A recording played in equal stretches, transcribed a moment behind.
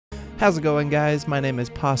How's it going, guys? My name is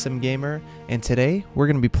Possum Gamer, and today we're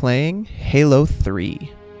going to be playing Halo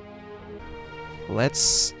 3.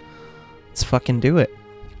 Let's fucking do it.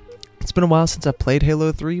 It's been a while since I've played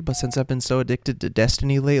Halo 3, but since I've been so addicted to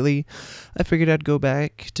Destiny lately, I figured I'd go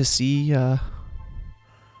back to see how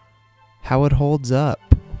it holds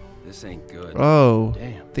up. This ain't good. Oh,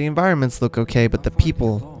 damn. The environments look okay, but the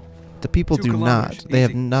people do not. They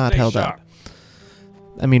have not held up.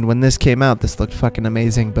 I mean, when this came out, this looked fucking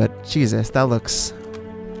amazing, but Jesus, that looks...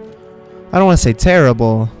 I don't want to say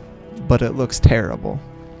terrible, but it looks terrible.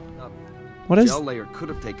 What is... Gel layer could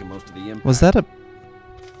have taken most of the impact. Was that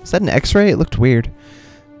an X-ray? It looked weird.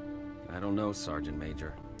 I don't know, Sergeant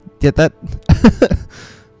Major. Yeah, that...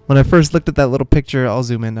 When I first looked at that little picture, I'll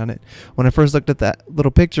zoom in on it. When I first looked at that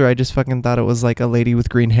little picture, I just fucking thought it was like a lady with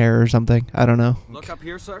green hair or something. I don't know. Look up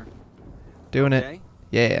here, sir. Doing okay. it.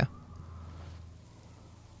 Yeah.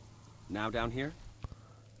 Now down here?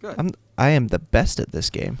 Good. I am the best at this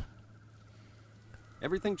game.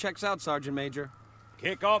 Everything checks out, Sergeant Major.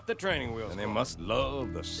 Kick off the training wheels. And they must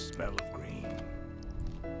love the smell of green.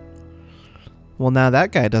 Well, now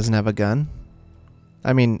that guy doesn't have a gun.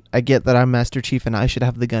 I mean, I get that I'm Master Chief and I should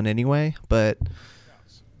have the gun anyway, but...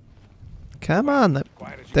 Come on.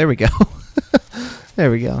 There we go.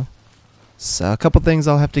 There we go. So, a couple things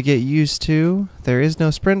I'll have to get used to. There is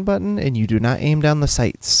no sprint button, and you do not aim down the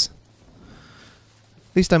sights.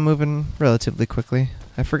 At least I'm moving relatively quickly.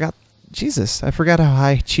 I forgot... Jesus, I forgot how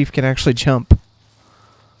high Chief can actually jump. I'm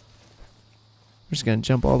just gonna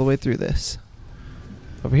jump all the way through this.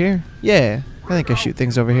 Over here? Yeah, I think I shoot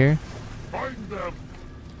things over here.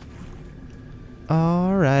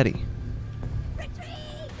 Alrighty.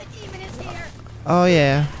 Oh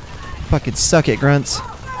yeah. Fucking suck it, grunts.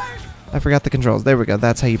 I forgot the controls. There we go.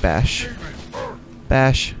 That's how you bash.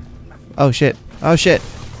 Bash. Oh shit. Oh shit.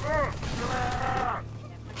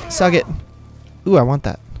 Suck it. Ooh, I want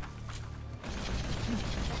that.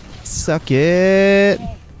 Suck it.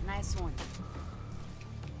 Nice one.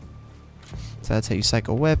 So that's how you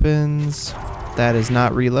cycle weapons. That is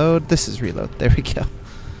not reload. This is reload. There we go.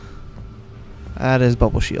 That is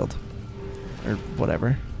bubble shield. Or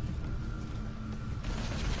whatever.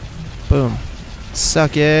 Boom.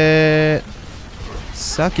 Suck it.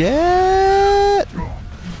 Suck it.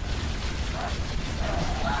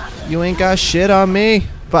 You ain't got shit on me.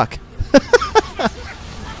 Fuck.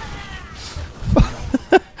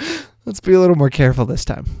 Let's be a little more careful this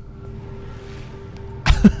time.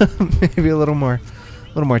 Maybe a little more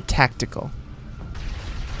tactical.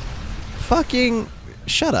 Fucking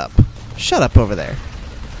shut up. Shut up over there.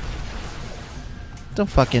 Don't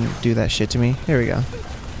fucking do that shit to me. Here we go.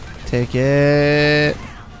 Take it.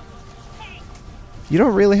 You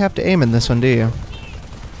don't really have to aim in this one, do you?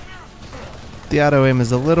 The auto aim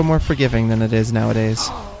is a little more forgiving than it is nowadays.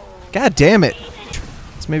 God damn it.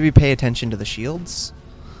 Let's maybe pay attention to the shields.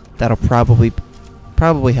 That'll probably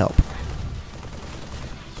help.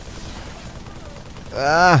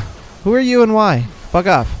 Who are you and why? Fuck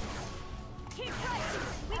off.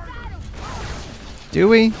 Do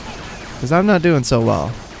we? Because I'm not doing so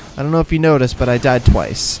well. I don't know if you noticed, but I died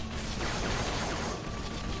twice.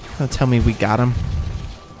 Don't tell me we got him.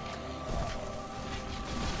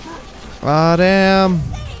 Aw, damn.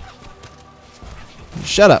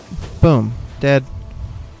 Shut up. Boom. Dead.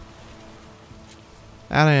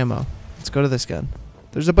 Out of ammo. Let's go to this gun.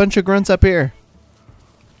 There's a bunch of grunts up here.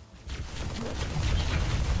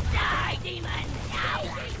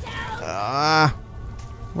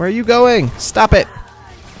 Where are you going? Stop it.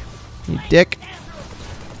 You dick.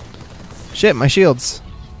 Shit, my shields.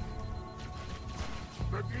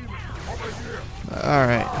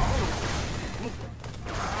 Alright.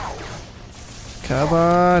 Come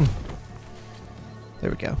on. There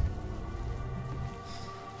we go.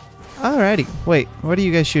 Alrighty. Wait, what are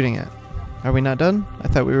you guys shooting at? Are we not done? I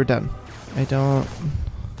thought we were done. I don't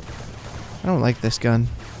like this gun.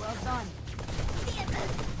 Well done.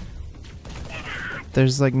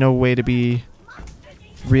 There's like no way to be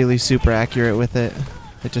really super accurate with it.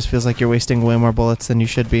 It just feels like you're wasting way more bullets than you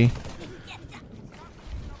should be.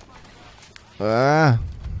 I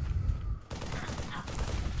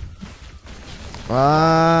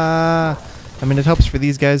mean, it helps for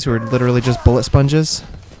these guys who are literally just bullet sponges.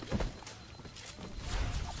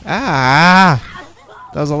 That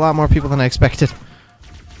was a lot more people than I expected.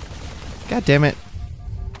 God damn it.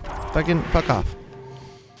 Fucking fuck off.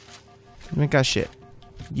 You ain't got shit.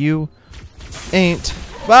 You ain't.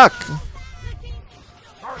 Fuck!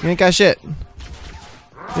 You ain't got shit. You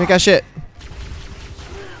ain't got shit.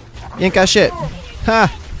 You ain't got shit.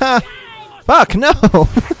 Ha! Ha! Fuck, no!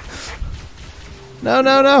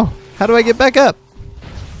 No. How do I get back up?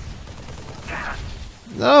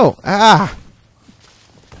 No! Ah!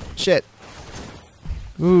 Shit.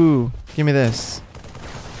 Ooh, give me this.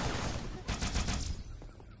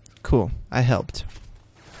 Cool, I helped.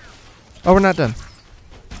 Oh, we're not done.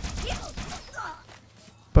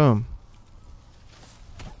 Boom.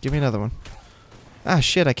 Give me another one. Ah,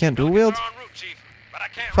 shit, I can't dual wield?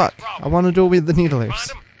 Fuck, I want to dual wield the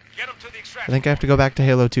needlers. I think I have to go back to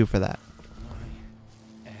Halo 2 for that.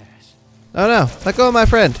 Oh no, let go of my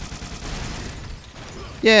friend.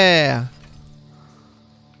 Yeah.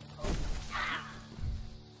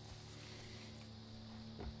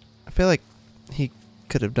 I feel like he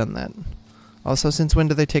could have done that. Also, since when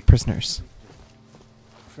do they take prisoners?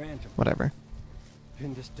 Whatever.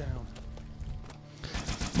 Pin this down.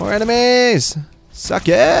 More enemies! Suck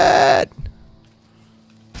it!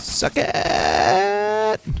 Suck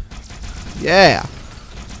it! Yeah!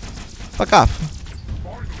 Fuck off.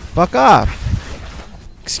 Fuck off!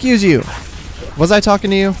 Excuse you. Was I talking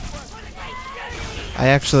to you? I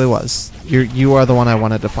actually was. You are the one I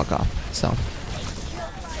wanted to fuck off. So.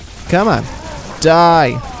 Come on.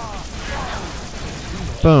 Die!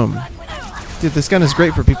 Boom. Dude, this gun is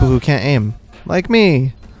great for people who can't aim. Like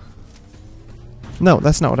me! No,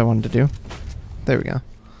 that's not what I wanted to do. There we go.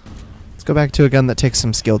 Let's go back to a gun that takes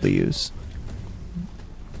some skill to use.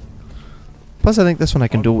 Plus, I think this one I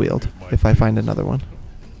can dual wield if I find another one.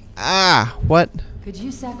 Ah! What? Could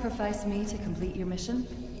you sacrifice me to complete your mission?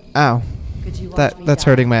 Ow. Could you watch me That's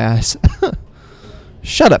die? hurting my ass.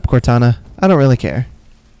 Shut up, Cortana. I don't really care.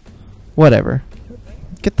 Whatever.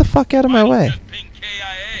 Get the fuck out of my way.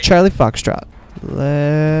 Charlie Foxtrot.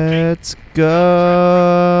 Let's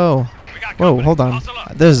go. Whoa, hold on.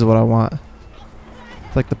 This is what I want.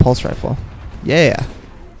 Like the pulse rifle. Yeah.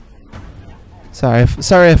 Sorry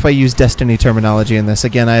if I use Destiny terminology in this.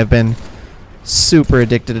 Again, I have been super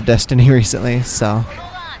addicted to Destiny recently, so.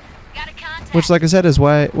 Which, like I said, is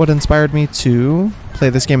what inspired me to play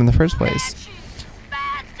this game in the first place.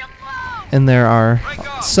 And there are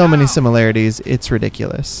so many similarities, it's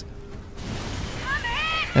ridiculous.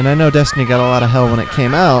 And I know Destiny got a lot of hell when it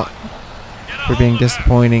came out for being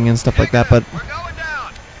disappointing and stuff like that, but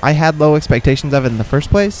I had low expectations of it in the first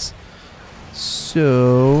place.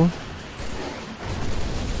 So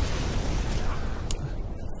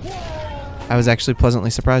I was actually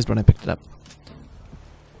pleasantly surprised when I picked it up.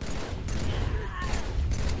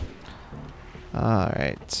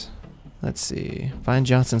 Alright. Let's see. Find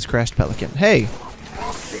Johnson's crashed Pelican. Hey!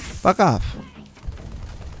 Fuck off.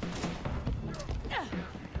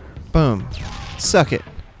 Boom. Suck it.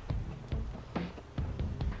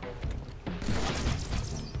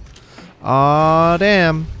 Aw,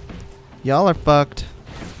 damn. Y'all are fucked.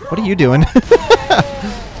 What are you doing?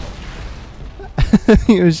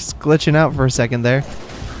 He was just glitching out for a second there.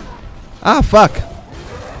 Ah, fuck.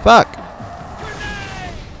 Fuck.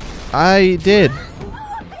 I did.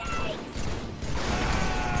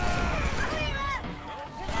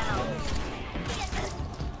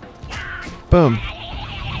 Boom.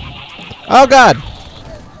 Oh god!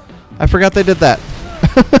 I forgot they did that.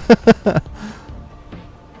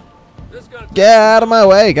 Get out of my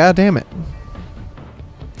way, god damn it.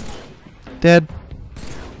 Dead.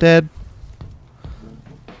 Dead.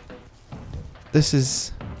 This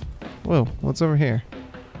is... Whoa, what's over here?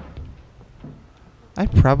 I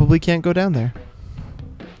probably can't go down there.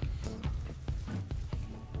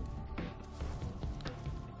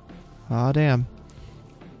 Aw, damn.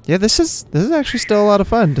 Yeah, this is actually still a lot of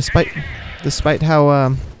fun, despite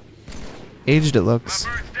how aged it looks.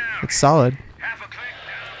 It's solid.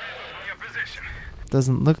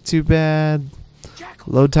 Doesn't look too bad.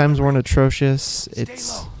 Load times weren't atrocious.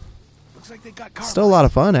 It's still a lot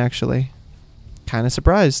of fun, actually. Kind of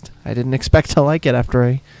surprised. I didn't expect to like it after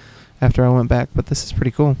I went back, but this is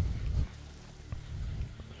pretty cool.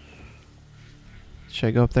 Should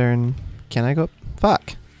I go up there and... Can I go up?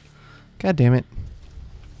 Fuck. God damn it.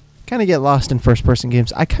 Kind of get lost in first-person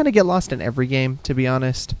games. I kind of get lost in every game, to be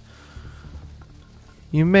honest.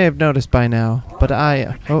 You may have noticed by now, but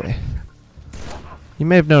You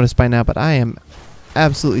may have noticed by now, but I am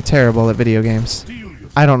absolutely terrible at video games.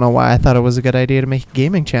 I don't know why I thought it was a good idea to make a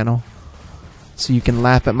gaming channel. So you can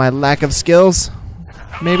laugh at my lack of skills?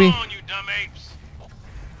 Maybe?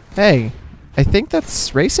 Hey, I think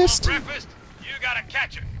that's racist?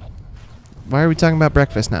 Why are we talking about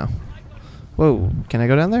breakfast now? Whoa, can I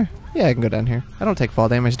go down there? Yeah, I can go down here. I don't take fall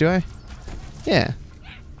damage, do I? Yeah.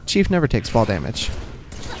 Chief never takes fall damage.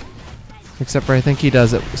 Except for I think he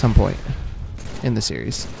does at some point in the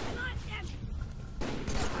series.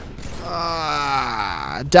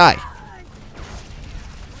 Die.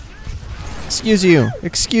 Excuse you.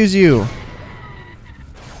 Excuse you.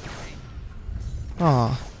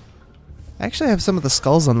 Aw. I actually have some of the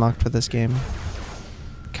skulls unlocked for this game.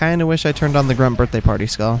 Kinda wish I turned on the Grunt Birthday Party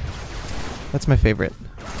skull. That's my favorite.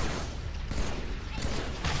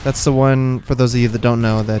 That's the one, for those of you that don't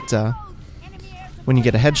know, that when you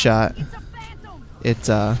get a headshot, it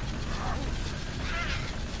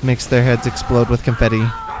makes their heads explode with confetti.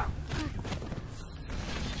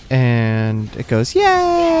 And it goes,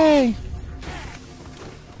 yay!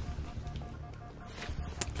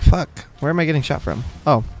 Fuck. Where am I getting shot from?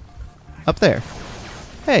 Oh. Up there.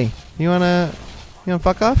 Hey, you wanna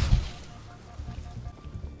fuck off?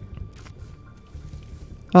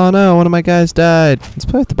 Oh no, one of my guys died. Let's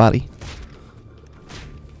play with the body.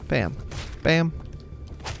 Bam. Bam.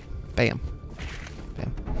 Bam.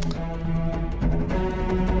 Bam.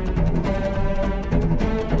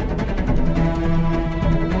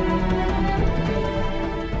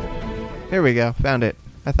 Here we go. Found it.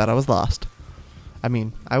 I thought I was lost. I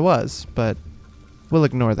mean, I was, but we'll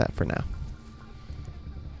ignore that for now.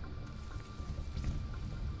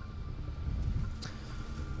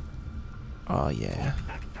 Oh yeah.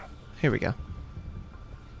 Here we go.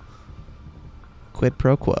 Quid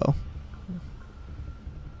pro quo.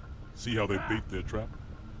 See how they bait their trap?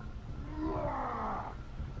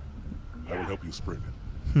 I will help you spring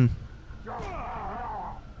it.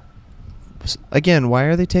 Again, why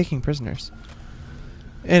are they taking prisoners?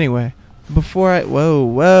 Anyway, before I... Whoa,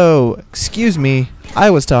 whoa. Excuse me. I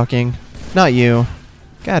was talking. Not you.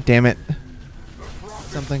 God damn it.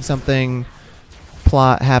 Something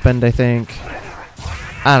plot happened, I think.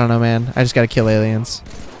 I don't know, man. I just gotta kill aliens.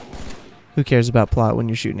 Who cares about plot when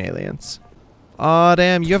you're shooting aliens? Aw,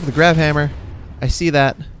 damn. You have the grab hammer. I see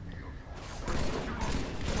that.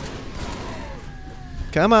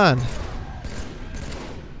 Come on.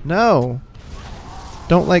 No.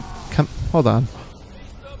 Don't, like, come... Hold on.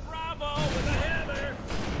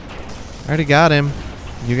 I already got him.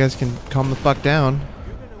 You guys can calm the fuck down.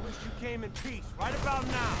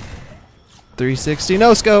 360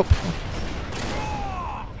 no scope.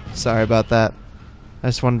 Sorry about that. I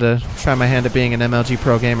just wanted to try my hand at being an MLG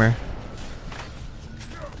pro gamer.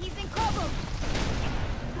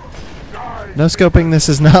 No scoping, this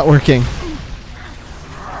is not working.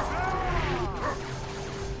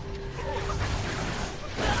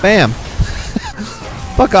 Bam.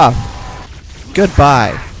 Fuck off.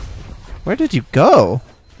 Goodbye. Where did you go?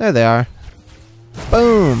 There they are.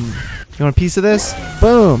 Boom. You want a piece of this?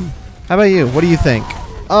 Boom. How about you? What do you think?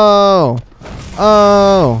 Oh.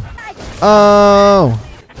 Oh.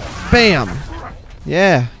 Oh. Bam.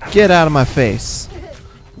 Yeah. Get out of my face.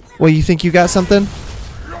 What, you think you got something?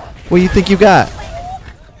 What do you think you got?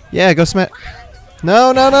 Yeah, go smash.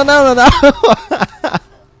 No, no, no, no, no, no.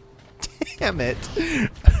 Damn it.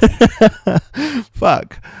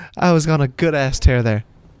 Fuck. I was on a good ass tear there.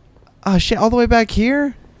 Oh shit, all the way back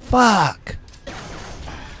here? Fuck.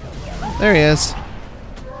 There he is.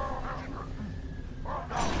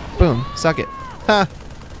 Boom. Suck it. Ha.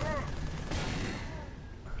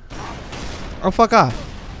 Oh, fuck off.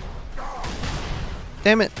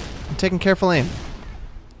 Damn it. I'm taking careful aim.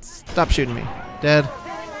 Stop shooting me. Dead.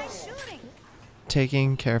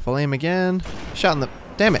 Taking careful aim again. Shot in the...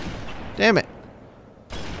 Damn it. Damn it.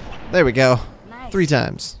 There we go. 3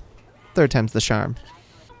 times. 3rd time's the charm.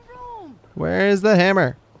 Where is the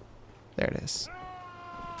hammer? There it is.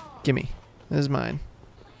 Gimme. This is mine.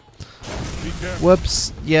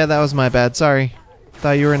 Whoops. Yeah, that was my bad. Sorry.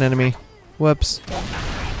 Thought you were an enemy. Whoops.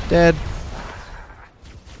 Dead.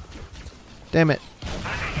 Damn it.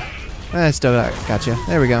 I still got you.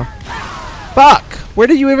 There we go. Fuck! Where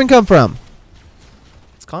did you even come from?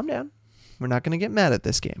 Let's calm down. We're not going to get mad at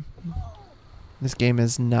this game. This game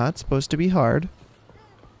is not supposed to be hard.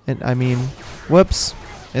 And I mean, whoops.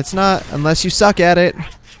 It's not, unless you suck at it.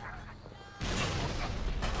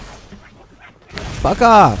 Fuck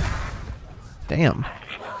off. Damn.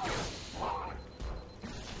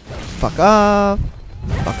 Fuck off.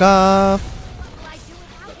 Fuck off.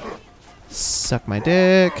 Suck my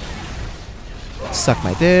dick. Suck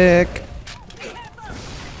my dick.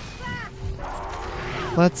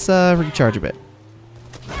 Let's recharge a bit.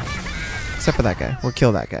 Except for that guy. We'll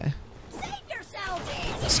kill that guy.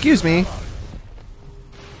 Excuse me.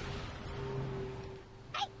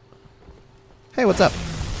 Hey, what's up?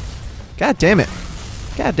 God damn it.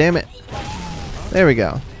 God damn it. There we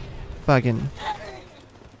go. Fucking.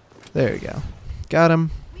 There we go. Got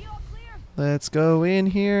him. Let's go in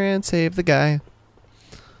here and save the guy.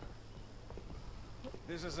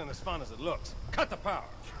 This isn't as fun as it looks. Cut the power.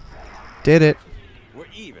 Did it. We're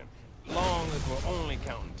even, long as we're only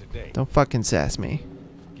counting today. Don't fucking sass me.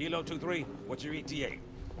 Kilo 23, what's your ETA?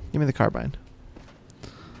 Give me the carbine.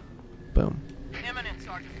 Boom.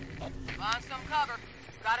 Find some cover.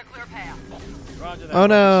 Got a clear path. Roger that. Oh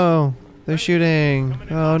no! They're shooting.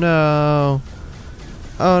 Oh no!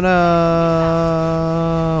 Oh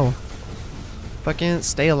no! Fucking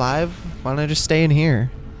stay alive? Why don't I just stay in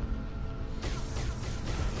here?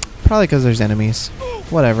 Probably because there's enemies.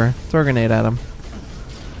 Whatever. Throw a grenade at them.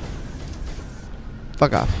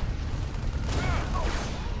 Fuck off.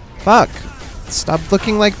 Fuck! Stop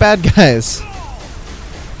looking like bad guys.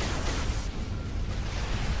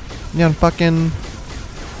 You wanna fucking...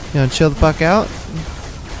 You wanna chill the fuck out?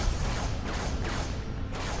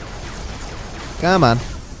 Come on.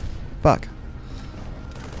 Fuck.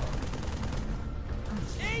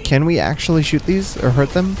 Can we actually shoot these or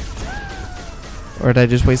hurt them? Or did I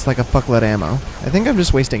just waste like a fuckload of ammo? I think I'm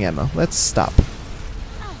just wasting ammo. Let's stop.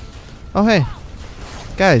 Oh hey.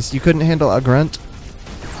 Guys, you couldn't handle a grunt?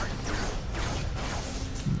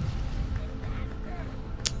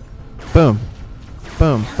 Boom.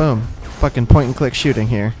 Boom, boom. Fucking point and click shooting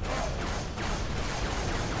here.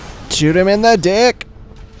 Shoot him in the dick!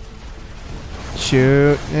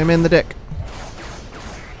 Shoot him in the dick.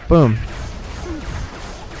 Boom.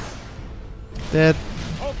 Dead.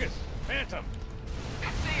 Focus. Phantom.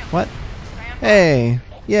 What? Hey.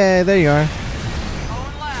 Yay, there you are.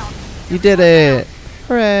 You did it.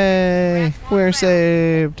 Hooray. We're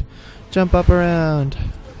saved. Jump up around.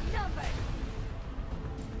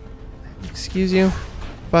 Excuse you?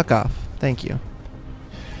 Fuck off. Thank you.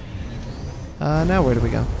 Now where do we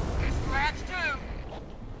go?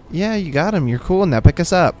 Yeah, you got him. You're cool now. Pick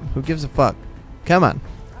us up. Who gives a fuck? Come on.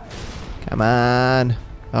 Come on.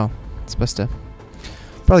 Oh, it's supposed to...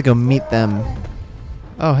 Probably go meet them.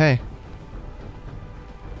 Oh, hey.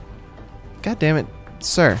 God damn it,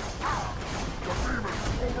 sir.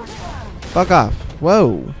 Fuck off.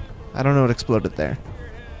 Whoa. I don't know what exploded there.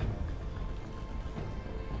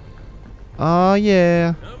 Oh,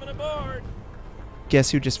 yeah. Coming aboard.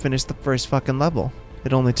 Guess who just finished the first fucking level?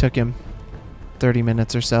 It only took him 30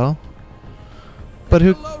 minutes or so. But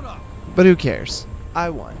who cares? I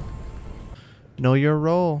won. Know your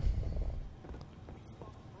role.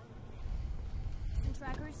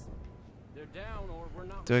 They're down or we're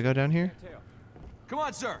not. Do I go down here? Come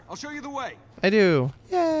on, sir. I'll show you the way. I do.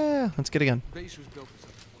 Yeah. Let's get a gun. Base was built for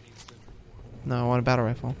something 20th century war, No, I want a battle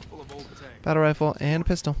rifle. full of old tanks. Battle rifle and a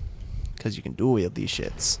pistol. Because you can dual wield these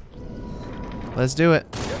shits. Let's do it.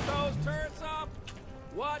 Get those turrets up.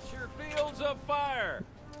 Watch your fields of fire.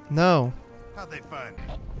 No. How'd they find me?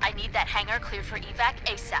 I need that hangar cleared for evac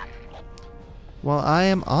ASAP. Well, I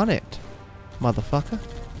am on it, motherfucker.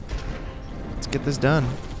 Let's get this done.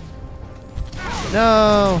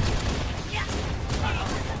 No.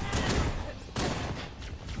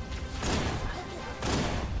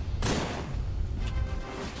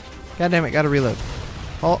 God damn it, gotta reload.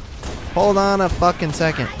 Hold on a fucking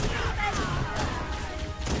second.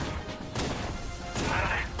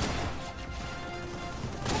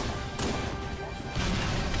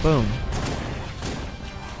 Boom.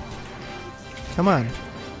 Come on.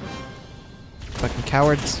 Fucking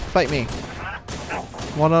cowards. Fight me.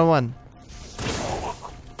 One-on-one.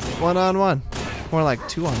 One-on-one. More like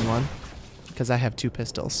two-on-one. Because I have two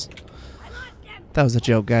pistols. That was a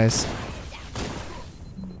joke, guys.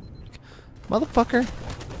 Motherfucker.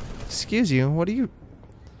 Excuse you. What are you...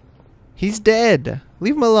 He's dead.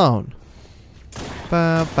 Leave him alone.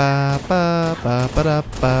 Ba ba ba ba ba da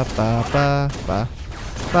ba ba ba ba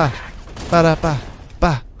ba ba da ba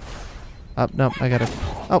ba. Oh, no, I gotta...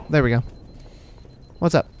 Oh, there we go.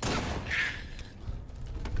 What's up?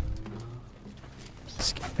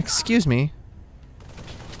 Excuse me.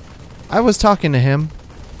 I was talking to him.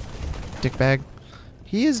 Dickbag.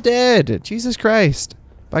 He is dead. Jesus Christ.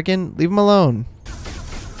 Fucking leave him alone.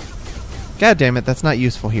 God damn it, that's not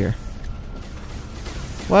useful here.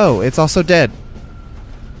 Whoa, it's also dead.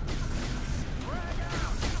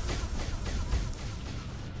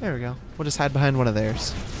 There we go. We'll just hide behind one of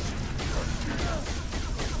theirs.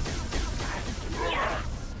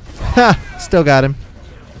 Ha! Still got him.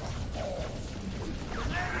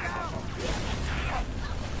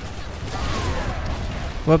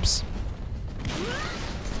 Whoops.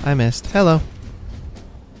 I missed. Hello.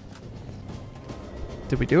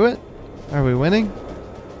 Did we do it? Are we winning?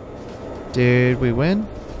 Did we win?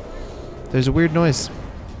 There's a weird noise.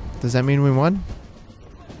 Does that mean we won?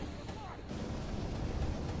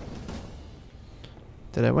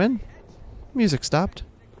 Did I win? Music stopped.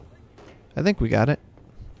 I think we got it.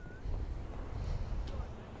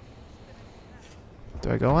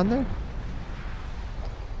 Do I go on there?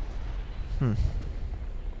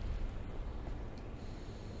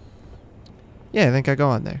 Yeah, I think I go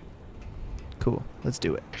on there. Cool. Let's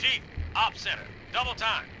do it. Chief, Op center. Double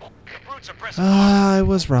time. The brutes are pressing I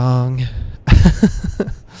was wrong.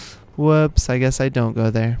 Whoops, I guess I don't go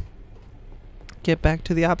there. Get back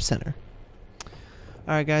to the op center.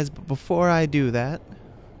 Alright guys, but before I do that,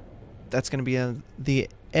 that's going to be the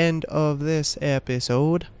end of this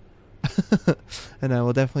episode. And I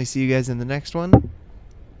will definitely see you guys in the next one.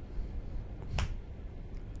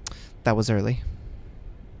 That was early.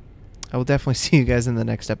 I will definitely see you guys in the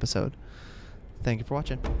next episode. Thank you for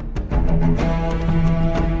watching.